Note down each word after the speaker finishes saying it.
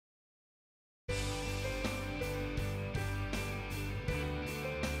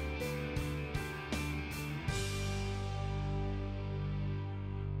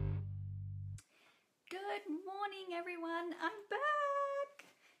Good morning, everyone. I'm back.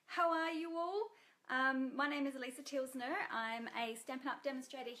 How are you all? My name is Elisa Tilsner. I'm a Stampin' Up!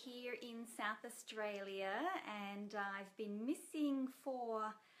 Demonstrator here in South Australia, and I've been missing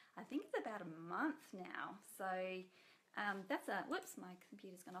for, I think it's about a month now. So that's a, whoops, my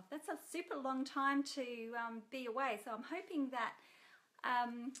computer's gone off. That's a super long time to be away. So I'm hoping that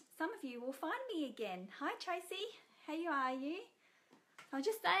some of you will find me again. Hi, Tracy. How are you? I was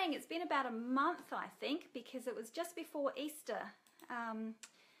just saying it's been about a month, I think, because it was just before Easter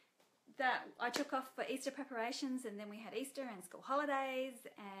that I took off for Easter preparations, and then we had Easter and school holidays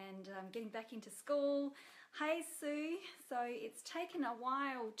and getting back into school. Hey, Sue. So it's taken a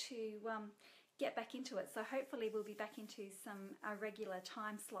while to get back into it. So hopefully we'll be back into a regular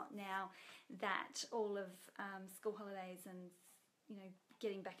time slot now that all of school holidays and, you know,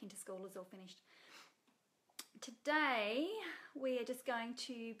 getting back into school is all finished. Today we are just going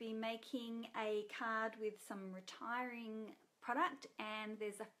to be making a card with some retiring product, and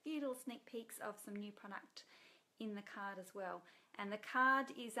there's a few little sneak peeks of some new product in the card as well. And the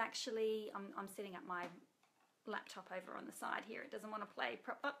card is actually, I'm setting up my laptop over on the side here. It doesn't want to play.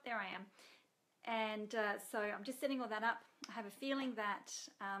 Oh, there I am. And so I'm just setting all that up. I have a feeling that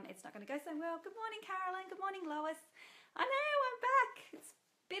it's not going to go so well. Good morning, Carolyn. Good morning, Lois. I know, I'm back. It's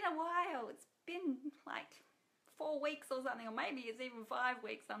been a while. It's been like 4 weeks or something, or maybe it's even 5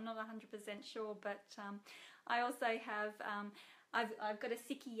 weeks. I'm not 100% sure, but I also have I've got a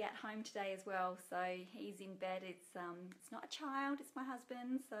sickie at home today as well. So he's in bed. It's not a child, it's my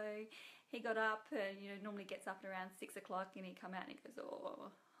husband. So he got up, and you know, normally gets up at around 6 o'clock, and he come out and he goes,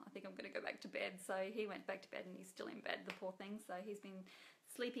 oh, I think I'm going to go back to bed. So he went back to bed, and he's still in bed, the poor thing. So he's been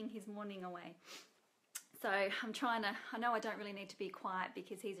sleeping his morning away. So I'm trying to, I know I don't really need to be quiet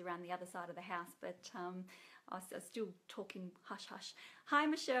because he's around the other side of the house, but I'm still talking hush hush. Hi,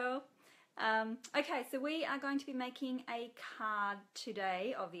 Michelle. Okay, so we are going to be making a card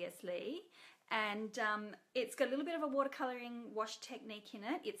today, obviously, and it's got a little bit of a watercolouring wash technique in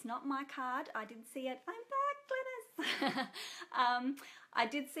it. It's not my card. I did see it. I'm back, Glennis. I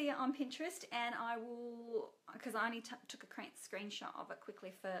did see it on Pinterest, and I will, because I only took a screenshot of it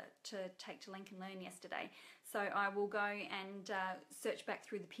quickly to take to Link and Learn yesterday. So I will go and search back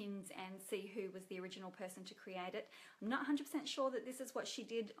through the pins and see who was the original person to create it. I'm not 100% sure that this is what she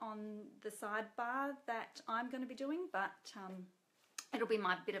did on the sidebar that I'm going to be doing, but it'll be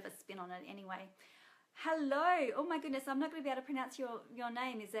my bit of a spin on it anyway. Hello. Oh my goodness, I'm not going to be able to pronounce your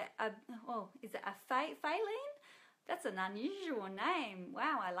name. Is it a Faylene? That's an unusual name.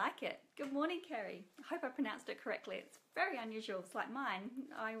 Wow, I like it. Good morning, Kerry. I hope I pronounced it correctly. It's very unusual. It's like mine.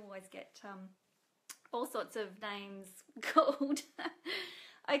 I always get all sorts of names called.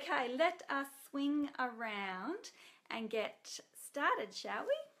 Okay, let us swing around and get started, shall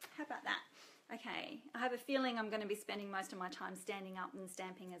we? How about that? Okay, I have a feeling I'm going to be spending most of my time standing up and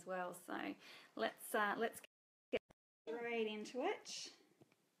stamping as well. So let's get straight into it.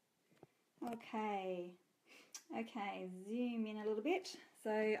 Okay, zoom in a little bit.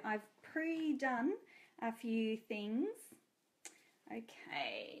 So I've pre-done a few things.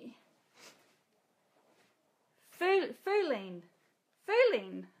 Okay. Fooling.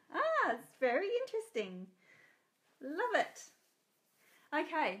 Ah, it's very interesting. Love it.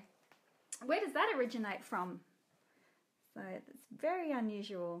 Okay. Where does that originate from? So it's very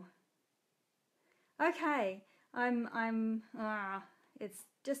unusual. Okay. It's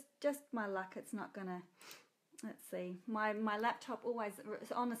just my luck. It's not gonna. Let's see. My laptop always,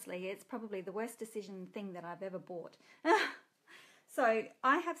 honestly, it's probably the worst thing that I've ever bought. So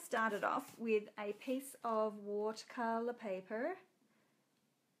I have started off with a piece of watercolor paper.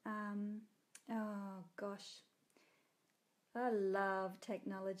 Oh gosh, I love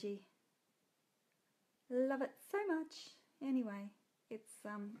technology. Love it so much. Anyway, it's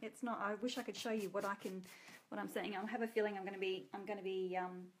not. I wish I could show you what I'm saying. I have a feeling I'm going to be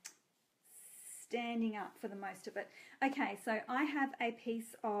standing up for the most of it. Okay, so I have a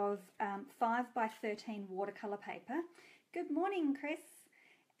piece of 5 by 13 watercolor paper. Good morning, Chris,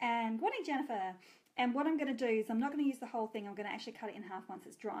 and good morning, Jennifer. And what I'm going to do is I'm not going to use the whole thing. I'm going to actually cut it in half once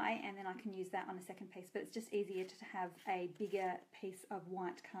it's dry, and then I can use that on a second piece. But it's just easier to have a bigger piece of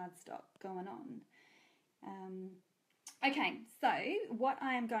white cardstock going on. Okay, so what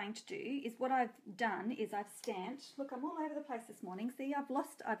I am going to do is, what I've done is I've stamped. Look, I'm all over the place this morning. See, I've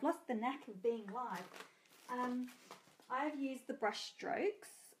lost the knack of being live. I've used the brush strokes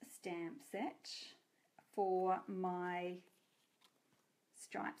stamp set for my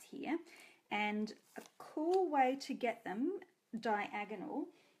stripes here, and a cool way to get them diagonal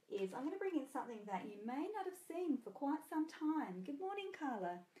is I'm going to bring in something that you may not have seen for quite some time. Good morning,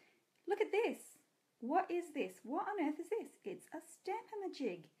 Carla. Look at this. What is this? What on earth is this? It's a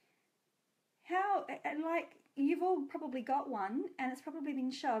Stamp-A-Majig. How, like, you've all probably got one and it's probably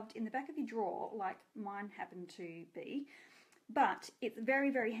been shoved in the back of your drawer like mine happened to be. But it's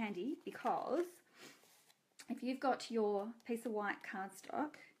very, very handy because if you've got your piece of white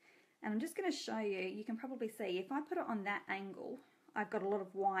cardstock, and I'm just going to show you, you can probably see if I put it on that angle, I've got a lot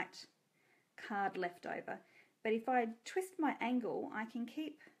of white card left over. But if I twist my angle, I can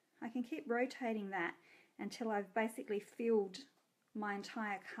keep rotating that until I've basically filled my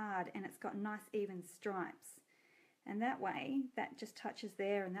entire card and it's got nice even stripes. And that way, that just touches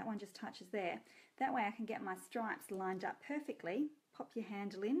there and that one just touches there. That way I can get my stripes lined up perfectly. Pop your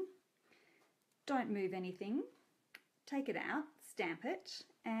handle in, don't move anything, take it out, stamp it,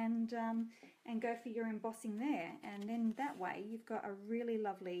 and go for your embossing there. And then that way you've got a really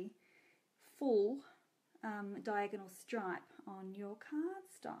lovely full diagonal stripe on your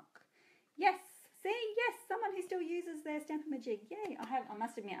cardstock. Yes, see, yes, someone who still uses their Stamp-A-Majig. Yay! I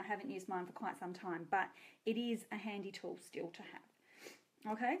must admit I haven't used mine for quite some time, but it is a handy tool still to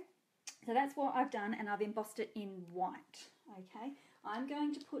have. Okay, so that's what I've done, and I've embossed it in white. Okay, I'm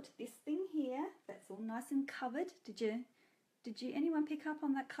going to put this thing here that's all nice and covered. Did anyone pick up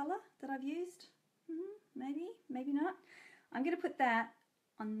on that colour that I've used? Maybe, maybe not. I'm going to put that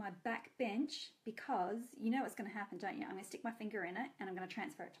on my back bench because you know what's going to happen, don't you? I'm going to stick my finger in it and I'm going to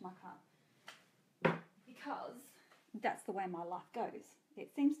transfer it to my card because that's the way my life goes.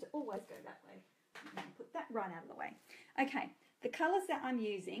 It seems to always go that way. I'm going to put that right out of the way. Okay, the colours that I'm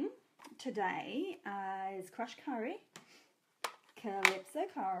using today is Crushed Curry, Calypso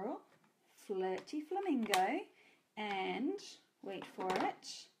Coral, Flirty Flamingo, and, wait for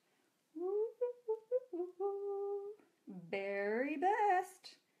it, Berry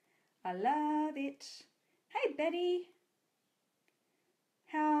Burst. I love it. Hey Betty,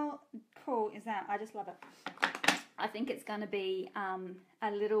 how cool is that? I just love it. I think it's going to be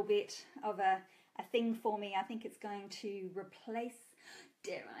a little bit of a thing for me. I think it's going to replace,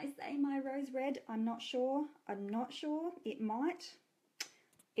 dare I say, my rose red. I'm not sure. It might.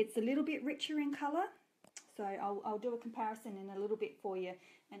 It's a little bit richer in colour. So I'll do a comparison in a little bit for you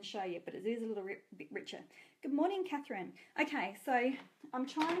and show you, but it is a little bit richer. Good morning, Catherine. Okay, so I'm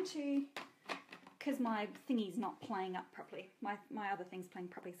trying to, because my thingy's not playing up properly. My other thing's playing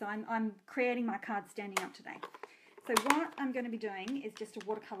properly. So I'm creating my card standing up today. So what I'm going to be doing is just a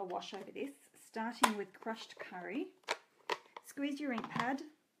watercolour wash over this, starting with Crushed Curry. Squeeze your ink pad.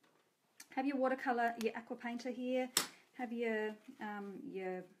 Have your watercolour, your aqua painter here. Have your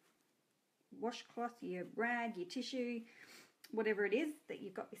washcloth, your rag, your tissue, whatever it is that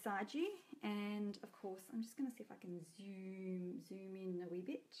you've got beside you. And of course, I'm just going to see if I can zoom in a wee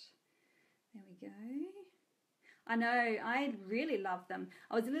bit. There we go. I know, I really love them.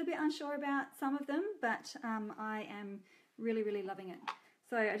 I was a little bit unsure about some of them, but I am really, really loving it.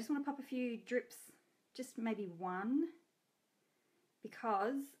 So I just want to pop a few drips, just maybe one,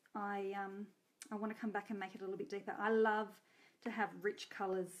 because I want to come back and make it a little bit deeper. I love to have rich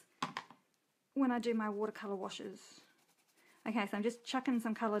colours when I do my watercolour washes. Okay, so I'm just chucking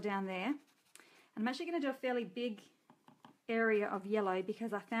some colour down there. And I'm actually going to do a fairly big area of yellow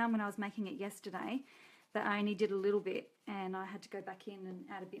because I found when I was making it yesterday that I only did a little bit and I had to go back in and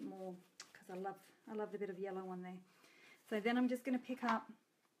add a bit more because I love the bit of yellow on there. So then I'm just going to pick up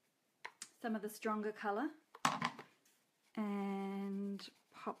some of the stronger colour and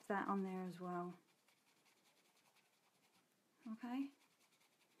pop that on there as well. Okay.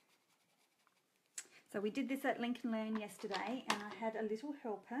 So we did this at Lincoln Learn yesterday and I had a little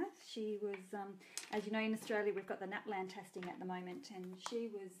helper. She was, as you know, in Australia we've got the NAPLAN testing at the moment, and she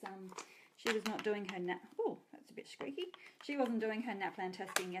was not doing her oh, that's a bit squeaky. She wasn't doing her NAPLAN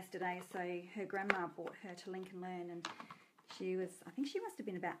testing yesterday, so her grandma brought her to Lincoln Learn, and she was, I think she must have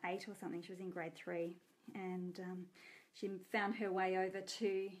been about 8 or something. She was in grade 3, and she found her way over to,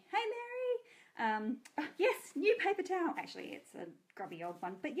 hey Mary, yes, new paper towel. Actually, it's a grubby old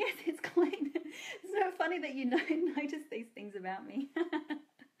one, but yes, it's clean. It's so funny that you notice these things about me.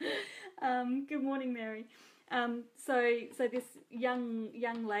 Good morning, Mary. So this young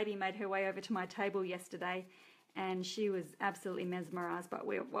lady made her way over to my table yesterday, and she was absolutely mesmerised by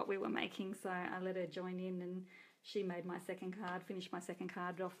what we were making. So I let her join in, and she made my second card, finished my second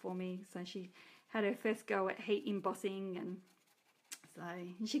card off for me. So she had her first go at heat embossing, and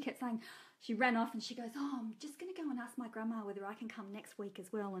she kept saying, she ran off and she goes, oh, I'm just going to go and ask my grandma whether I can come next week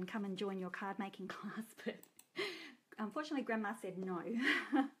as well and come and join your card making class. But unfortunately, grandma said no.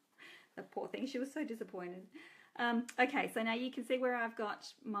 The poor thing, she was so disappointed. Okay, so now you can see where I've got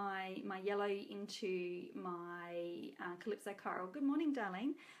my yellow into my Calypso Coral. Good morning,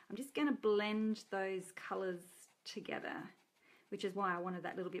 darling. I'm just going to blend those colours together, which is why I wanted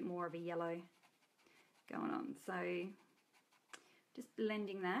that little bit more of a yellow going on. So just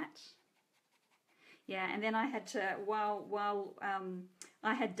blending that. Yeah, and then I had to, while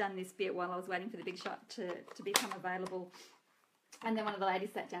I had done this bit while I was waiting for the big shot to become available. And then one of the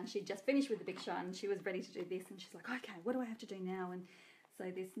ladies sat down, she'd just finished with the big shot and she was ready to do this, and she's like, okay, what do I have to do now? And so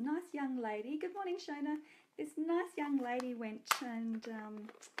this nice young lady, good morning Shona, this nice young lady went and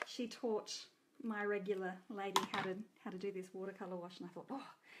she taught my regular lady how to do this watercolour wash, and I thought, oh,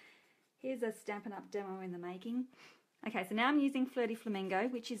 here's a Stampin' Up demo in the making. Okay, so now I'm using Flirty Flamingo,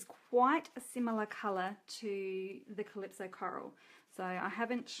 which is quite a similar colour to the Calypso Coral. So I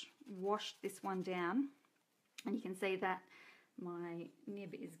haven't washed this one down, and you can see that my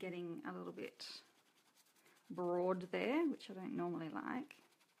nib is getting a little bit broad there, which I don't normally like.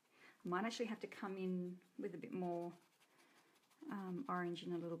 I might actually have to come in with a bit more orange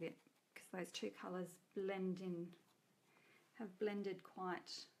in a little bit, because those two colours blend in, have blended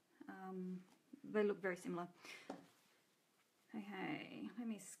quite, they look very similar. Okay, let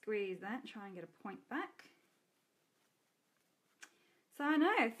me squeeze that, try and get a point back. So I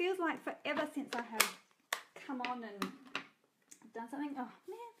know, it feels like forever since I have come on and done something. Oh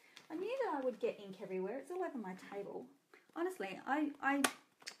man, I knew that I would get ink everywhere. It's all over my table. Honestly, I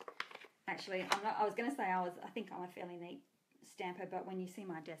actually, I was going to say I think I'm a fairly neat stamper, but when you see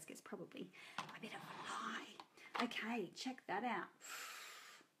my desk, it's probably a bit of a lie. Okay, check that out.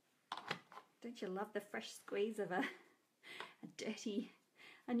 Don't you love the fresh squeeze of a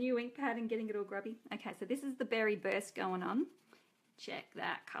new ink pad and getting it all grubby? Okay, so this is the Berry Burst going on. Check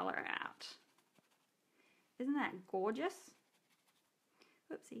that colour out. Isn't that gorgeous?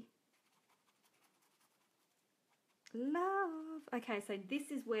 Whoopsie. Love. Okay, so this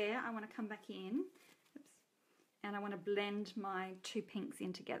is where I want to come back in. Oops. And I want to blend my two pinks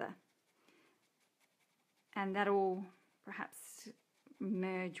in together. And that'll perhaps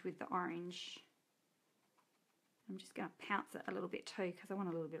merge with the orange. I'm just going to pounce it a little bit too, because I want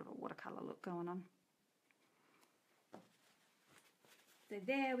a little bit of a watercolour look going on. So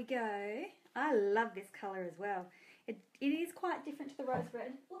there we go. I love this colour as well. It is quite different to the rose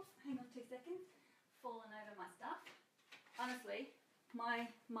red. Whoops, hang on 2 seconds. Fallen over my stuff. Honestly,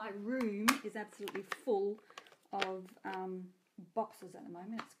 my room is absolutely full of boxes at the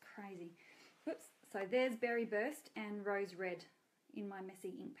moment. It's crazy. Whoops. So there's Berry Burst and Rose Red in my messy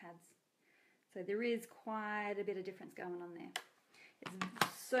ink pads. So there is quite a bit of difference going on there. It's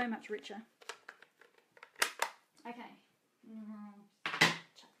so much richer. Okay.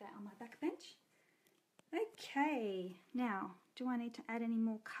 Chuck that on my back bench. Okay, now, do I need to add any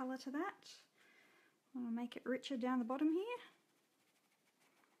more colour to that? I want to make it richer down the bottom here.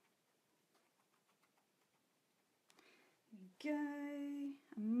 There we go.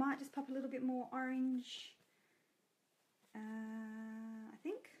 I might just pop a little bit more orange. I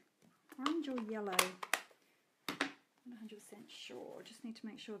think orange or yellow. I'm not 100% sure. Just need to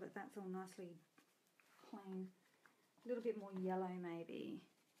make sure that that's all nicely clean. A little bit more yellow maybe.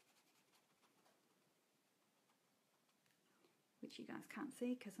 Which you guys can't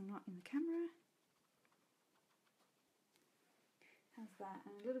see because I'm not in the camera. How's that?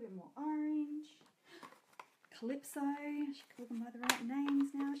 And a little bit more orange. Calypso. I should call them by the right names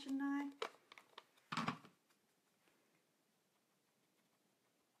now, shouldn't I?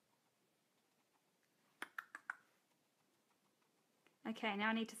 Okay, now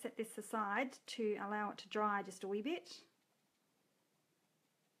I need to set this aside to allow it to dry just a wee bit.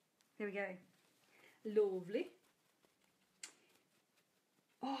 There we go. Lovely.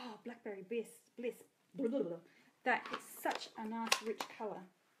 Oh, Blackberry Bliss. Blah, blah, blah. That is such a nice rich colour.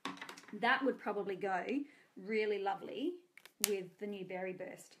 That would probably go really lovely with the new Berry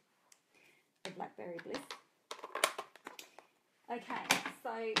Burst, the Blackberry Bliss. Okay, so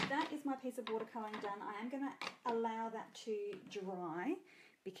that is my piece of watercolouring done. I am going to allow that to dry,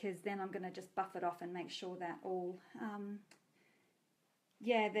 because then I'm going to just buff it off and make sure that all,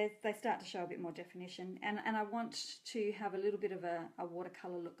 yeah, they start to show a bit more definition. And I want to have a little bit of a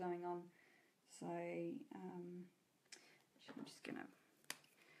watercolour look going on. So I'm just going to,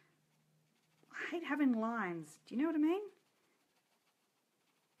 I hate having lines. Do you know what I mean?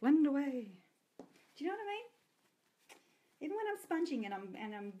 Blend away. Do you know what I mean? Even when I'm sponging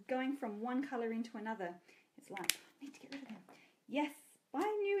and I'm going from one colour into another, it's like, I need to get rid of them. Yes, buy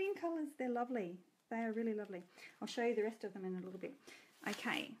new ink colours. They're lovely. They are really lovely. I'll show you the rest of them in a little bit.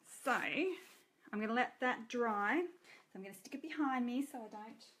 Okay, so I'm going to let that dry. So I'm going to stick it behind me so I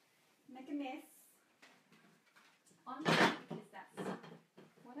don't make a mess. on top because that's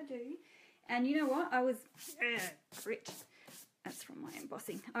what I do. And you know what? I was grit. That's from my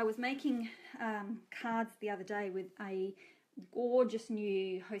embossing. I was making cards the other day with a gorgeous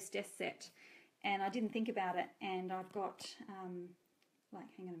new hostess set, and I didn't think about it. And I've got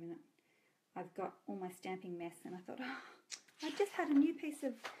hang on a minute. I've got all my stamping mess, and I thought, oh, I just had a new piece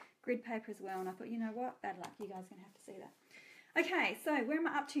of grid paper as well, and I thought, you know what? Bad luck. You guys are going to have to see that. Okay, so where am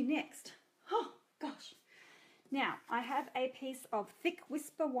I up to next? Oh gosh. Now, I have a piece of thick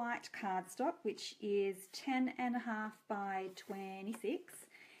Whisper White cardstock, which is 10.5 by 26.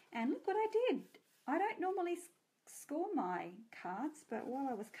 And look what I did. I don't normally score my cards, but while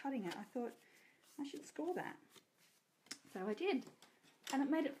I was cutting it, I thought I should score that. So I did. And it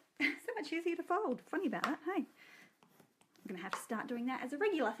made it so much easier to fold. Funny about it, hey? I'm going to have to start doing that as a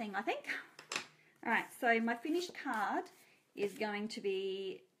regular thing, I think. All right, so my finished card is going to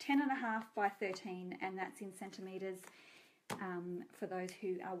be 10.5 by 13, and that's in centimetres for those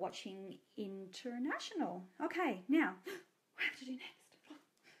who are watching international. Okay, now, what do I have to do next?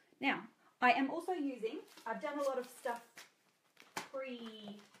 Now, I am also using, I've done a lot of stuff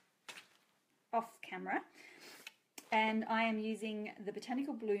off camera, and I am using the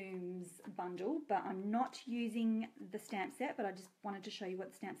Botanical Blooms bundle, but I'm not using the stamp set, but I just wanted to show you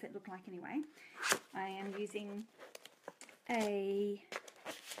what the stamp set looked like anyway. I am using a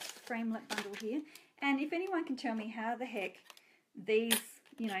framelit bundle here, and if anyone can tell me how the heck these,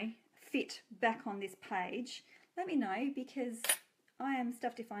 you know, fit back on this page, let me know, because I am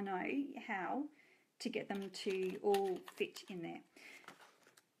stuffed if I know how to get them to all fit in there.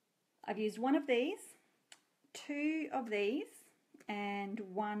 I've used one of these, two of these, and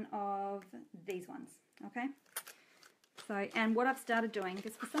one of these ones, okay? So, and what I've started doing,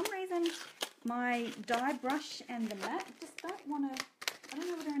 because for some reason my die brush and the mat just don't want to, I don't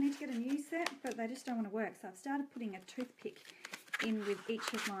know whether I need to get a new set, but they just don't want to work. So I've started putting a toothpick in with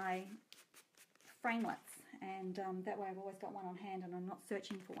each of my framelits, and that way I've always got one on hand and I'm not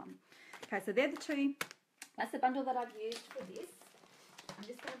searching for one. Okay, so they're the two. That's the bundle that I've used for this. I'm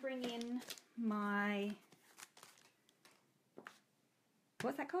just going to bring in my,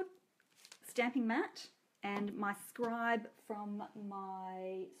 what's that called? Stamping mat, and my scribe from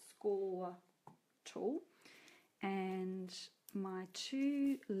my score tool, and my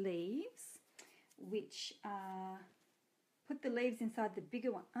two leaves, which are, put the leaves inside the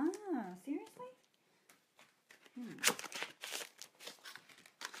bigger one. Ah, seriously?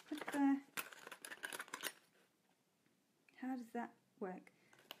 Put the, how does that work?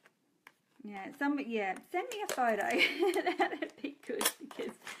 Yeah, send me a photo. That'd be good,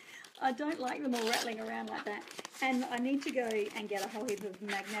 because I don't like them all rattling around like that. And I need to go and get a whole heap of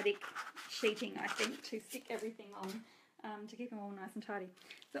magnetic sheeting, I think, to stick everything on, to keep them all nice and tidy.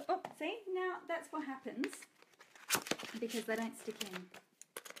 So, oh, see, now that's what happens because they don't stick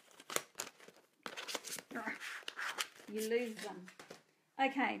in. You lose them.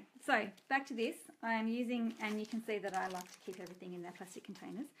 Okay, so back to this. I am using, and you can see that I like to keep everything in their plastic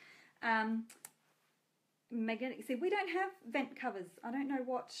containers. Magnetic. See, we don't have vent covers. I don't know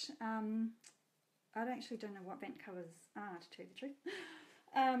what. I actually don't know what vent covers are, to tell you the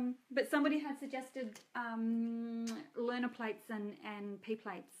truth. But somebody had suggested learner plates and P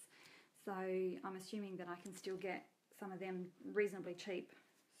plates, so I'm assuming that I can still get some of them reasonably cheap.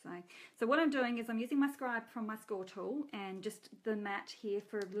 So what I'm doing is I'm using my scribe from my score tool and just the mat here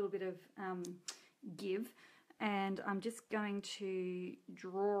for a little bit of give, and I'm just going to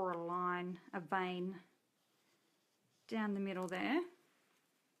draw a line, a vein down the middle there.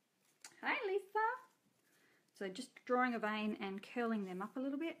 Hey Lisa! So just drawing a vein and curling them up a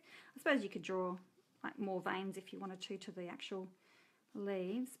little bit. I suppose you could draw like more veins if you wanted to the actual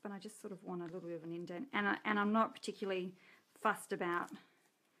leaves, but I just sort of want a little bit of an indent, and I'm not particularly fussed about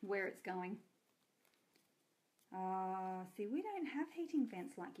where it's going. See, we don't have heating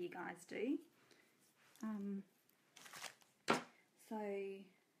vents like you guys do. So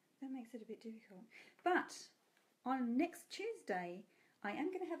that makes it a bit difficult. But on next Tuesday, I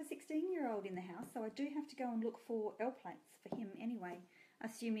am going to have a 16-year-old in the house, so I do have to go and look for L plates for him anyway,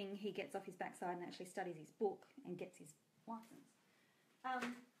 assuming he gets off his backside and actually studies his book and gets his license.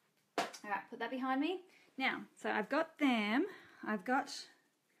 Alright, put that behind me. Now, so I've got them. I've got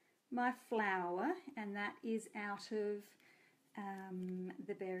my flower, and that is out of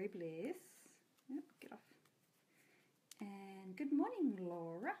the Berry Bliss. Yep, get off. And good morning,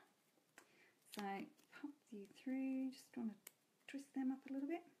 Laura. So pop you through, just want to twist them up a little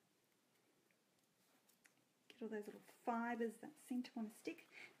bit. Get all those little fibres that seem to want to stick.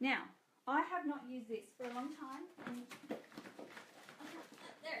 Now, I have not used this for a long time. And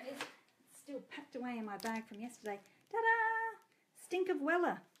there it is. It's still packed away in my bag from yesterday. Ta-da! Stink of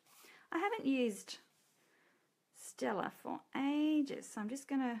Weller. I haven't used Stella for ages, so I'm just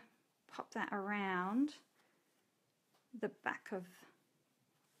going to pop that around the back of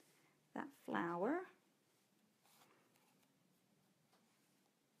that flower.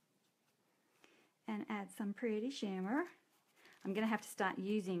 And add some pretty shimmer. I'm going to have to start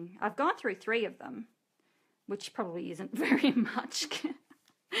using, I've gone through 3 of them, which probably isn't very much,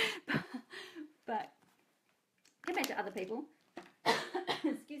 but compared to other people,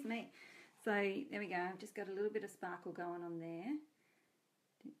 excuse me. So there we go, I've just got a little bit of sparkle going on there.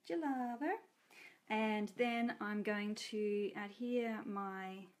 Did you love her? And then I'm going to add here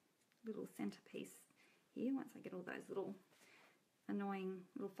my little centerpiece here, once I get all those little annoying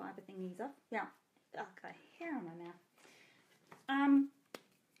little fibre thingies off. Yeah. Okay, hair on my mouth.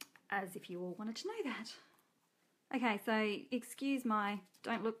 As if you all wanted to know that. Okay, so excuse my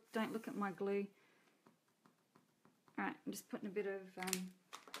don't look at my glue. Alright, I'm just putting a bit of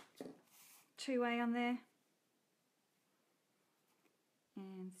two-way on there.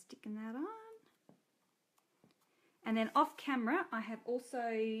 And sticking that on. And then off camera I have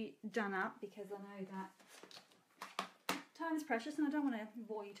also done up, because I know that time is precious and I don't want to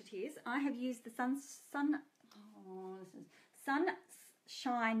bore you to tears. I have used the Sunshine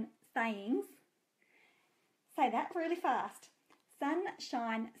Sayings. Say that really fast.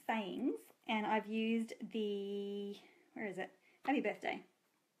 Sunshine Sayings, and I've used the, where is it? Happy Birthday,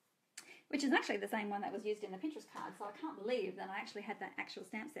 which is actually the same one that was used in the Pinterest card. So I can't believe that I actually had that actual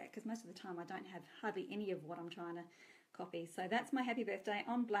stamp set, because most of the time I don't have hardly any of what I'm trying to copy. So that's my Happy Birthday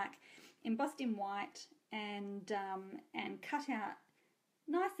on black, embossed in white, and cut out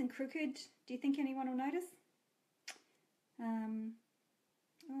nice and crooked. Do you think anyone will notice?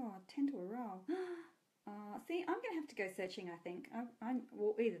 Oh, 10 to a roll. See, I'm going to have to go searching, I think.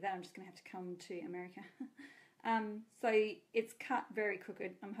 Well, either that, I'm just going to have to come to America. So it's cut very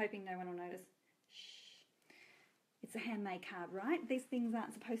crooked. I'm hoping no one will notice. Shh. It's a handmade card, right? These things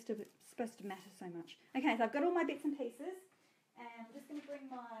aren't supposed to matter so much. Okay, so I've got all my bits and pieces, and I'm just going to bring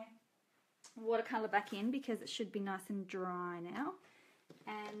my watercolour back in, because it should be nice and dry now.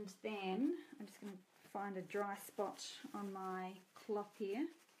 And then I'm just going to find a dry spot on my cloth here,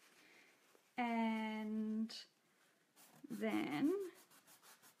 and then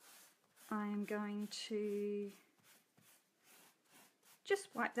I'm going to just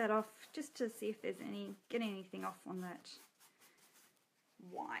wipe that off, just to see if there's get anything off on that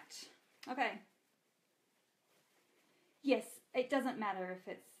white. Okay. Yes, it doesn't matter if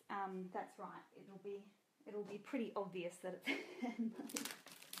it's that's right. It'll be pretty obvious that it's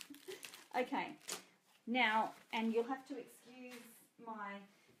okay. Now, and you'll have to excuse my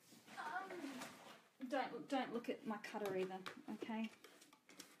don't look at my cutter either, okay?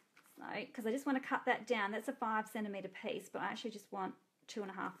 So, because I just want to cut that down. That's a 5 centimeter piece, but I actually just want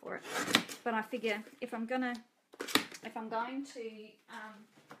 2.5 for it. But I figure if I'm going to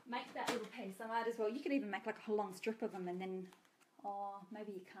make that little piece, I might as well. You could even make like a long strip of them, and then, oh,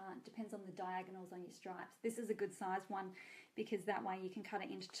 maybe you can't. Depends on the diagonals on your stripes. This is a good size one, because that way you can cut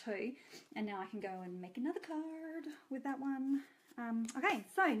it into 2. And now I can go and make another card with that one. Okay,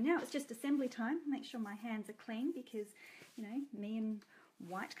 so now it's just assembly time. Make sure my hands are clean, because, you know, me and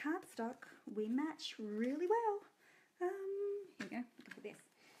white cardstock, we match really well. Here we go, look at this.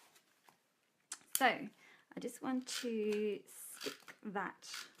 So I just want to stick that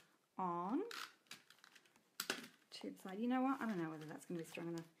on to the side. You know what? I don't know whether that's going to be strong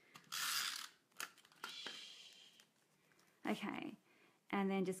enough. Okay, and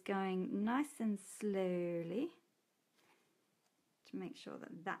then just going nice and slowly to make sure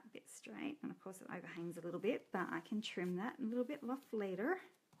that that bit's straight. And of course it overhangs a little bit, but I can trim that a little bit off later.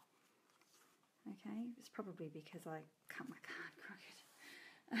 Okay, it's probably because I cut my card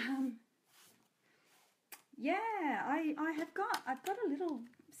crooked. Yeah, I've got a little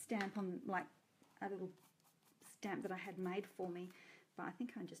stamp on, like a little stamp that I had made for me, but I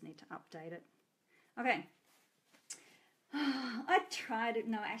think I just need to update it. Okay. I try to,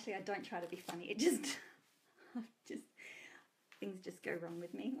 no, actually I don't try to be funny. It just, things just go wrong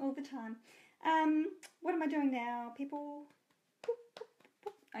with me all the time. What am I doing now, people?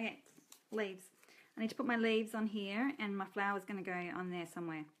 Okay, leaves. I need to put my leaves on here, and my flower's going to go on there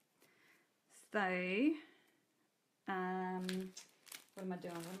somewhere. So, what am I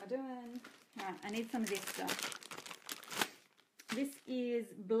doing? Alright, I need some of this stuff. This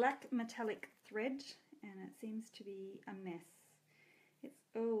is black metallic thread, and it seems to be a mess. It's,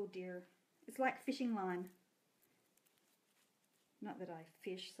 oh dear, it's like fishing line. Not that I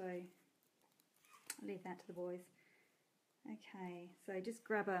fish, so I'll leave that to the boys. Okay, so just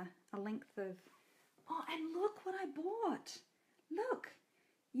grab a length of Oh, and look what I bought. Look.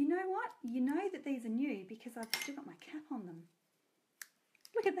 You know what? You know that these are new because I've still got my cap on them.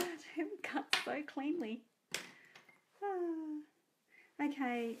 Look at that. It cuts so cleanly.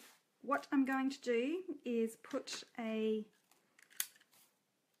 Okay, what I'm going to do is put a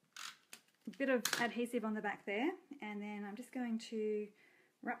bit of adhesive on the back there, and then I'm just going to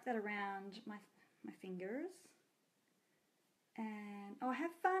wrap that around my fingers. And oh,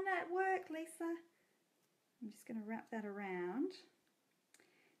 have fun at work, Lisa. I'm just going to wrap that around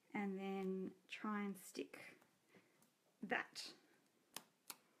and then try and stick that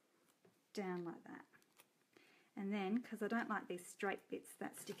down like that. And then, because I don't like these straight bits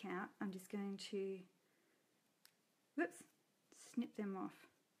that stick out, I'm just going to, whoops, snip them off.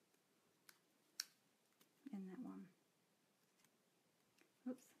 And that one.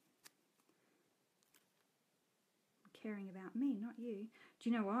 Oops. I'm caring about me, not you. Do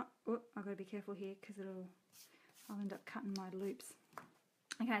you know what? Oh, I've got to be careful here because I'll end up cutting my loops.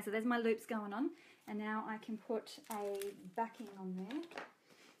 Okay, so there's my loops going on, and now I can put a backing on there,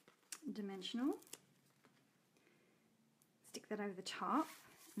 dimensional. Stick that over the top.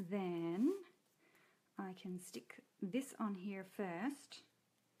 Then I can stick this on here first.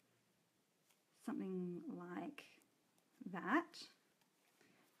 Something like that.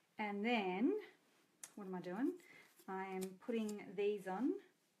 And then, what am I doing? I am putting these on.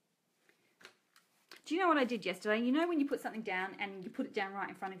 Do you know what I did yesterday? You know when you put something down and you put it down right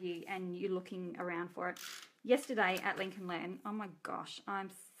in front of you and you're looking around for it? Yesterday at Lincoln Land, oh my gosh, I'm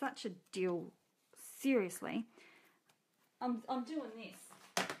such a deal. Seriously. I'm doing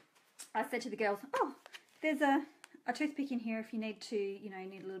this. I said to the girls, oh, there's a toothpick in here if you need to, you know, you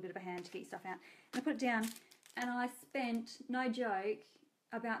need a little bit of a hand to get your stuff out. And I put it down, and I spent, no joke,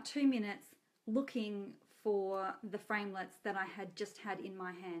 about 2 minutes looking for the framelits that I had just had in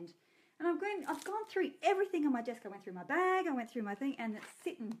my hand. And I've gone through everything on my desk. I went through my bag, I went through my thing, and it's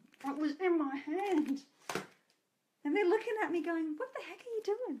sitting, it was in my hand. And they're looking at me going, what the heck are you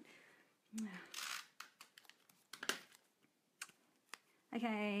doing?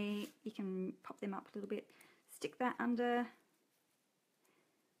 Okay, you can pop them up a little bit. Stick that under.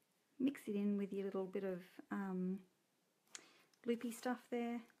 Mix it in with your little bit of loopy stuff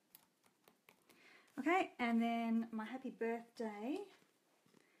there. Okay, and then my happy birthday.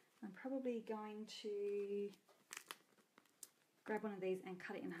 I'm probably going to grab one of these and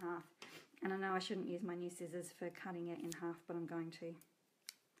cut it in half. And I know I shouldn't use my new scissors for cutting it in half, but I'm going to.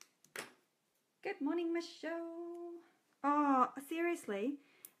 Good morning, Michelle. Oh, seriously?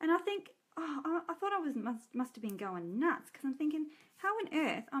 And I think, oh, I thought I must have been going nuts because I'm thinking, how on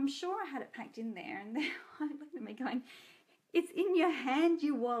earth? I'm sure I had it packed in there, and they're looking at me going, it's in your hand,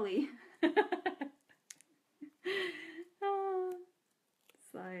 you Wally.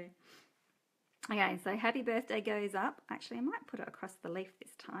 Okay, so happy birthday goes up. Actually, I might put it across the leaf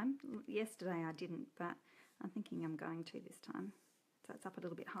this time. Yesterday I didn't, but I'm thinking I'm going to this time. So it's up a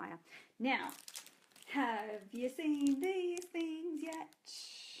little bit higher. Now, have you seen these things yet?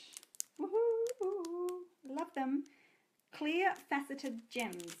 Woohoo! Love them. Clear faceted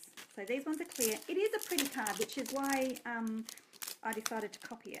gems. So these ones are clear. It is a pretty card, which is why I decided to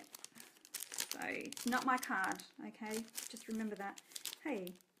copy it. So it's not my card, okay? Just remember that.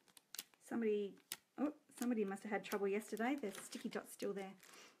 Hey, somebody must have had trouble yesterday. There's sticky dots still there.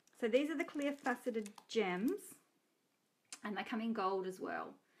 So these are the clear faceted gems, and they come in gold as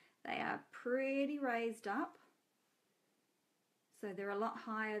well. They are pretty raised up, so they're a lot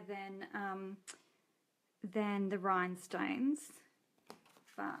higher than the rhinestones,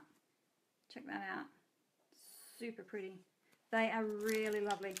 but check that out. Super pretty. They are really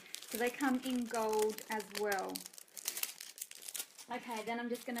lovely. So they come in gold as well. Okay, then I'm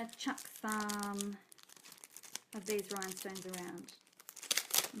just going to chuck some of these rhinestones around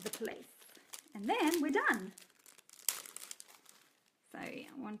the place. And then we're done. So I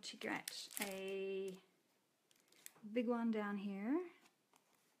want to get a big one down here.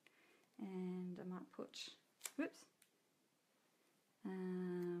 And I might put, whoops,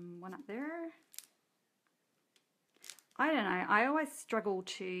 one up there. I don't know, I always struggle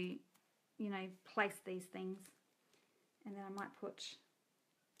to, you know, place these things. And then I might put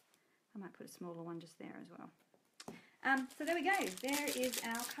a smaller one just there as well. So there we go. There is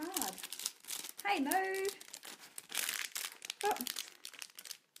our card. Hey, Mode. Oh,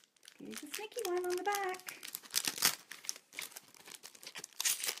 here's a sneaky one on the back.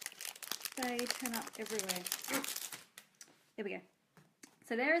 They turn up everywhere. There we go.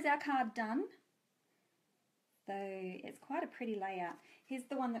 So there is our card done. So it's quite a pretty layout. Here's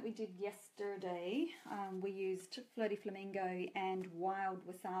the one that we did yesterday. We used Flirty Flamingo and Wild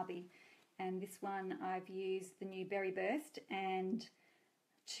Wasabi, and this one I've used the new Berry Burst, and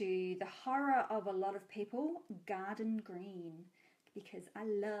to the horror of a lot of people, garden green, because I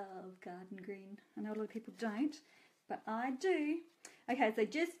love garden green. I know a lot of people don't, but I do. Okay, so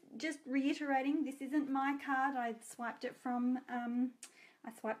just reiterating, this isn't my card. I swiped it from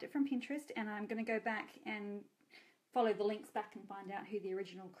Pinterest, and I'm going to go back and follow the links back and find out who the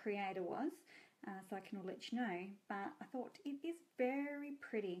original creator was, so I can all let you know. But I thought it is very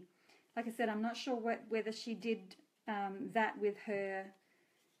pretty. Like I said, I'm not sure whether she did that with her.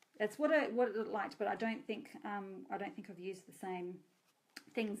 That's what it liked, but I don't think I've used the same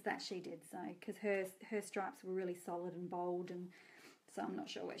things that she did. So because her stripes were really solid and bold, and so I'm not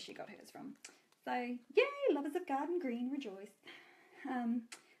sure where she got hers from. So yay, lovers of garden green, rejoice!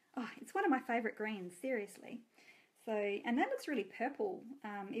 Oh, it's one of my favourite greens, seriously. So, and that looks really purple,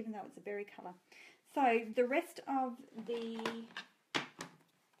 even though it's a berry colour. So the rest of the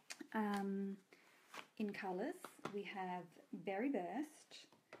in colours, we have Berry Burst,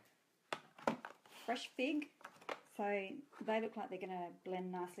 Fresh Fig, so they look like they're going to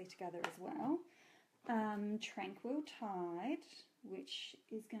blend nicely together as well. Tranquil Tide, which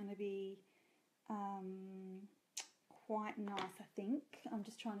is going to be quite nice, I think. I'm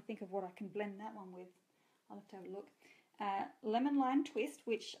just trying to think of what I can blend that one with. I'll have to have a look. Lemon Lime Twist,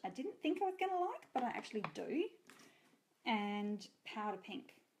 which I didn't think I was going to like, but I actually do. And Powder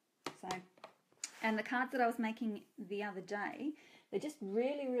Pink. So, and the cards that I was making the other day, they're just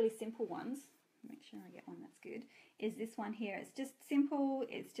really simple ones. Make sure I get one that's good. Is this one here. It's just simple.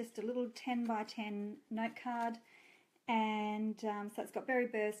 It's just a little 10 by 10 note card. And so it's got Berry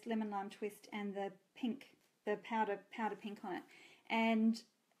Burst, Lemon Lime Twist, and the pink, the powder pink on it. And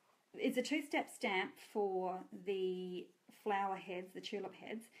it's a two-step stamp for the flower heads, the tulip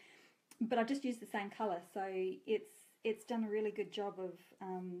heads, but I just used the same colour, so it's done a really good job of,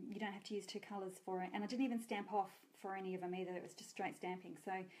 you don't have to use two colours for it, and I didn't even stamp off for any of them either. It was just straight stamping,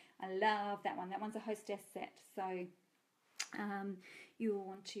 so I love that one. That one's a hostess set, so you'll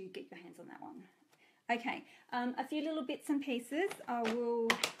want to get your hands on that one. Okay, a few little bits and pieces. I will,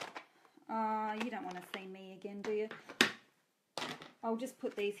 you don't want to see me again, do you? I'll just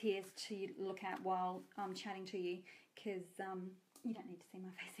put these here to look at while I'm chatting to you, because you don't need to see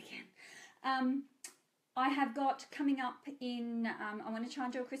my face again. I have got coming up in, I want to try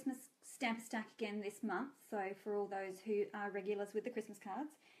and do a Christmas stamp stack again this month, so for all those who are regulars with the Christmas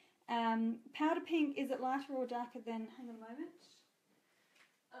cards. Powder Pink, is it lighter or darker than, hang on a moment.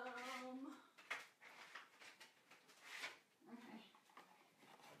 Okay.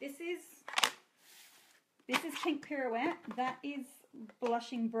 This is Pink Pirouette, that is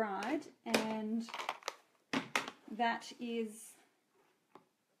Blushing Bride, and that is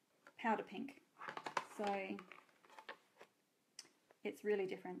Powder Pink. So it's really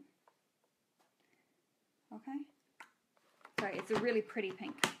different. Okay, so it's a really pretty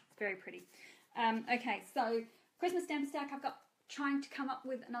pink. It's very pretty. Okay, so Christmas stamp stack. I've got trying to come up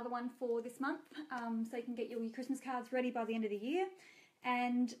with another one for this month, so you can get your Christmas cards ready by the end of the year.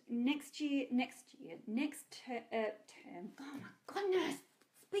 And next term. Oh my goodness,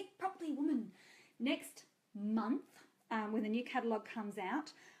 speak properly, woman. Next month, when the new catalogue comes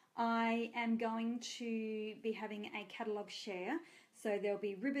out, I am going to be having a catalogue share. So there'll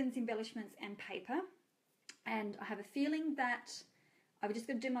be ribbons, embellishments, and paper. And I have a feeling that I've just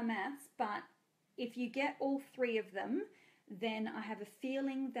got to do my maths, but if you get all three of them, then I have a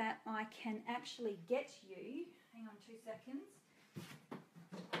feeling that I can actually get you. Hang on 2 seconds.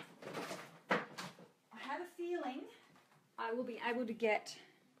 I have a feeling I will be able to get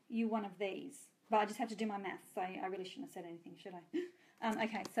you one of these, but I just have to do my maths, so I really shouldn't have said anything, should I?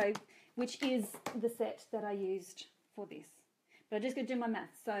 Okay, so which is the set that I used for this, but I just got to do my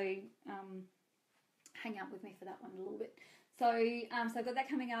maths, so hang out with me for that one a little bit. So I've got that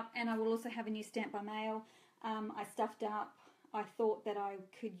coming up, and I will also have a new stamp by mail. I stuffed up. I thought that I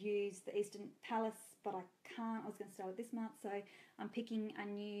could use the Eastern Palace, but I can't. I was going to start it this month, so I'm picking a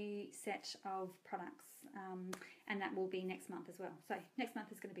new set of products, and that will be next month as well. So next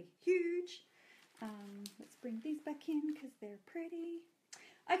month is going to be huge. Let's bring these back in because they're pretty.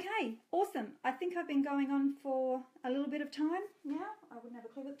 Okay, awesome. I think I've been going on for a little bit of time now. I wouldn't have a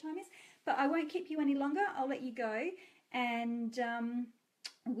clue what the time is, but I won't keep you any longer. I'll let you go, and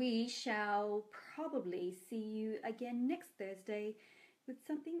we shall probably see you again next Thursday with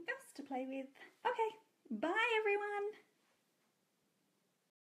something else to play with. Okay, bye everyone.